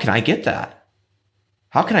 how can I get that?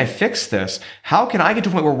 How can I fix this? How can I get to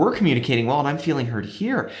a point where we're communicating well and I'm feeling heard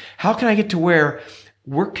here? How can I get to where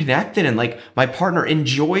we're connected and like my partner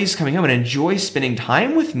enjoys coming home and enjoys spending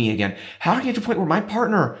time with me again? How can I get to a point where my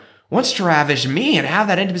partner wants to ravish me and have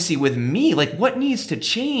that intimacy with me? Like, what needs to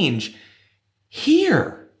change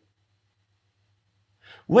here?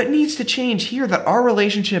 What needs to change here that our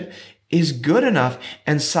relationship is good enough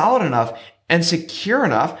and solid enough and secure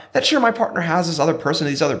enough that sure, my partner has this other person,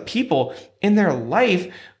 these other people in their life,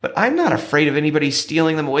 but I'm not afraid of anybody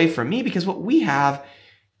stealing them away from me because what we have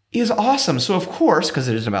is awesome. So of course, because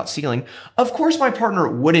it isn't about stealing, of course my partner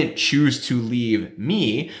wouldn't choose to leave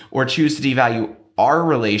me or choose to devalue our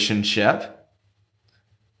relationship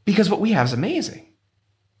because what we have is amazing.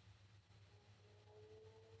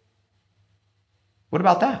 What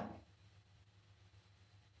about that?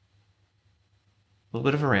 A little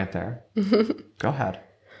bit of a rant there. Go ahead.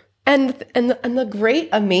 And the great,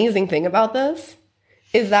 amazing thing about this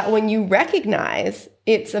is that when you recognize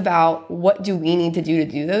it's about what do we need to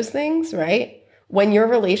do those things, right? When your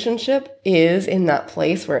relationship is in that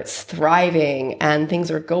place where it's thriving and things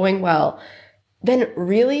are going well, then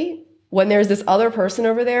really, when there's this other person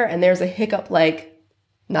over there and there's a hiccup like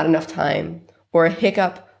not enough time or a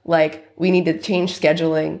hiccup like we need to change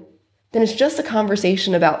scheduling, then it's just a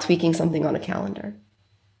conversation about tweaking something on a calendar.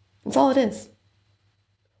 That's all it is.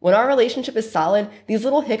 When our relationship is solid, these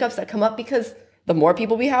little hiccups that come up because the more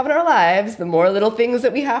people we have in our lives, the more little things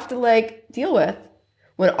that we have to like deal with.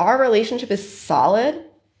 When our relationship is solid,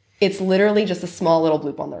 it's literally just a small little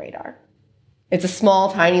bloop on the radar. It's a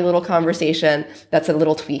small, tiny little conversation that's a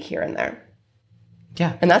little tweak here and there.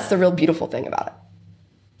 Yeah. And that's the real beautiful thing about it.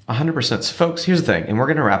 100%. So folks, here's the thing, and we're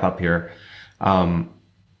going to wrap up here.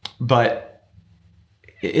 But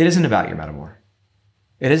it isn't about your metamor.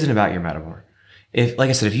 It isn't about your metamor. If, like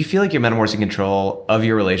I said, if you feel like your metamor is in control of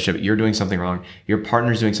your relationship, you're doing something wrong, your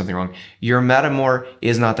partner's doing something wrong, your metamor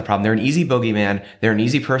is not the problem. They're an easy bogeyman. They're an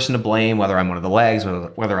easy person to blame, whether I'm one of the legs,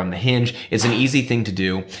 whether I'm the hinge. It's an easy thing to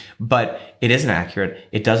do, but it isn't accurate.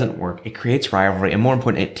 It doesn't work. It creates rivalry. And more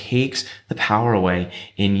important, it takes the power away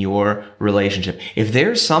in your relationship. If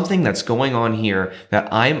there's something that's going on here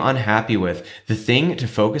that I'm unhappy with, the thing to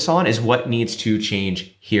focus on is what needs to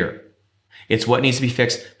change here. It's what needs to be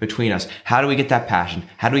fixed between us. How do we get that passion?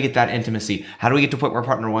 How do we get that intimacy? How do we get to a point where our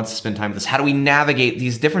partner wants to spend time with us? How do we navigate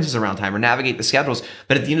these differences around time or navigate the schedules?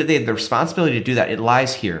 But at the end of the day, the responsibility to do that, it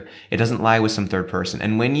lies here. It doesn't lie with some third person.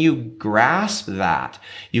 And when you grasp that,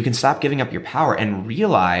 you can stop giving up your power and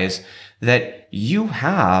realize that you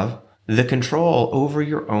have the control over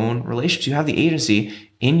your own relationships. You have the agency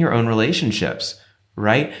in your own relationships,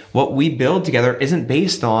 right? What we build together isn't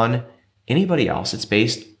based on anybody else. It's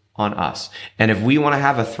based on us. And if we want to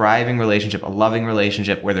have a thriving relationship, a loving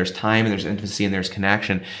relationship where there's time and there's intimacy and there's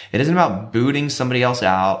connection, it isn't about booting somebody else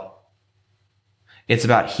out. It's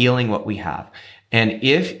about healing what we have. And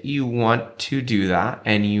if you want to do that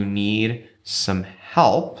and you need some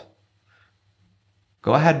help,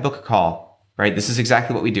 go ahead and book a call, right? This is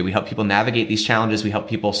exactly what we do. We help people navigate these challenges. We help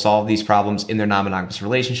people solve these problems in their non-monogamous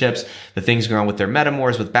relationships, the things going on with their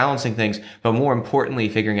metamors, with balancing things, but more importantly,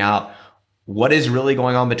 figuring out what is really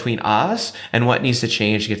going on between us and what needs to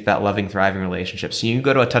change to get to that loving, thriving relationship. So you can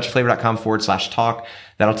go to atouchofflavor.com/talk.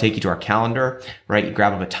 That'll take you to our calendar, right? You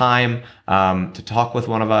grab up a time to talk with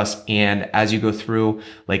one of us. And as you go through,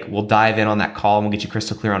 like, we'll dive in on that call and we'll get you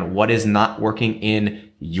crystal clear on what is not working in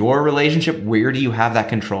your relationship. Where do you have that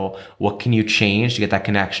control? What can you change to get that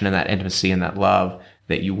connection and that intimacy and that love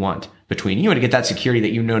that you want between you and to get that security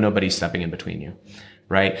that you know nobody's stepping in between you.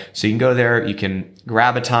 Right? So you can go there, you can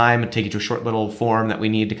grab a time and take you to a short little form that we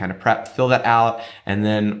need to kind of prep, fill that out. And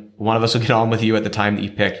then one of us will get on with you at the time that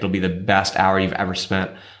you picked. It'll be the best hour you've ever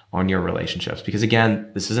spent on your relationships. Because again,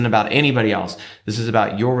 this isn't about anybody else. This is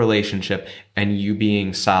about your relationship and you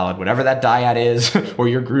being solid, whatever that dyad is or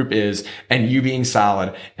your group is, and you being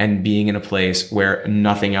solid and being in a place where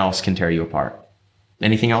nothing else can tear you apart.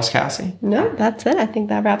 Anything else, Cassie? No, that's it. I think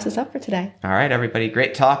that wraps us up for today. All right, everybody.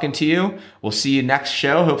 Great talking to you. We'll see you next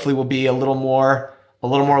show. Hopefully we'll be a little more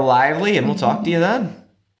lively, and we'll talk to you then.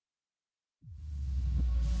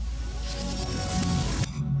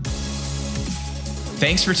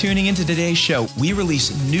 Thanks for tuning into today's show. We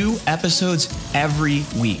release new episodes every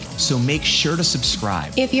week, so make sure to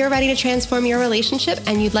subscribe. If you're ready to transform your relationship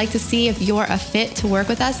and you'd like to see if you're a fit to work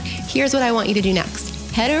with us, here's what I want you to do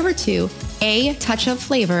next. Head over to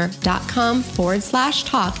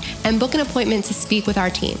atouchofflavor.com/talk and book an appointment to speak with our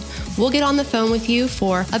team. We'll get on the phone with you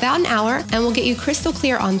for about an hour and we'll get you crystal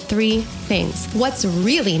clear on 3 things. What's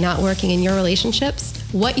really not working in your relationships,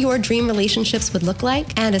 what your dream relationships would look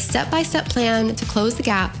like, and a step-by-step plan to close the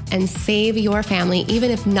gap and save your family even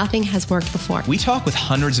if nothing has worked before. We talk with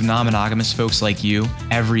hundreds of non-monogamous folks like you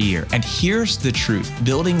every year. And here's the truth.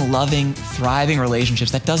 Building loving, thriving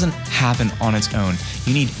relationships, that doesn't happen on its own.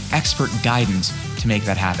 You need expert guidance to make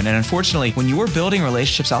that happen. And unfortunately, when you're building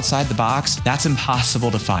relationships outside the box, that's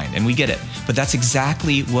impossible to find. And we get it. But that's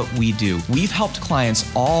exactly what we do. We've helped clients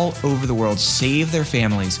all over the world save their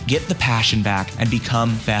families, get the passion back, and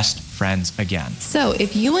become best friends again. So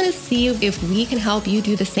if you want to see if we can help you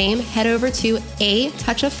do the same, head over to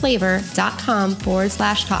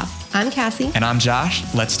atouchofflavor.com/talk. I'm Cassie. And I'm Josh.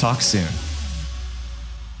 Let's talk soon.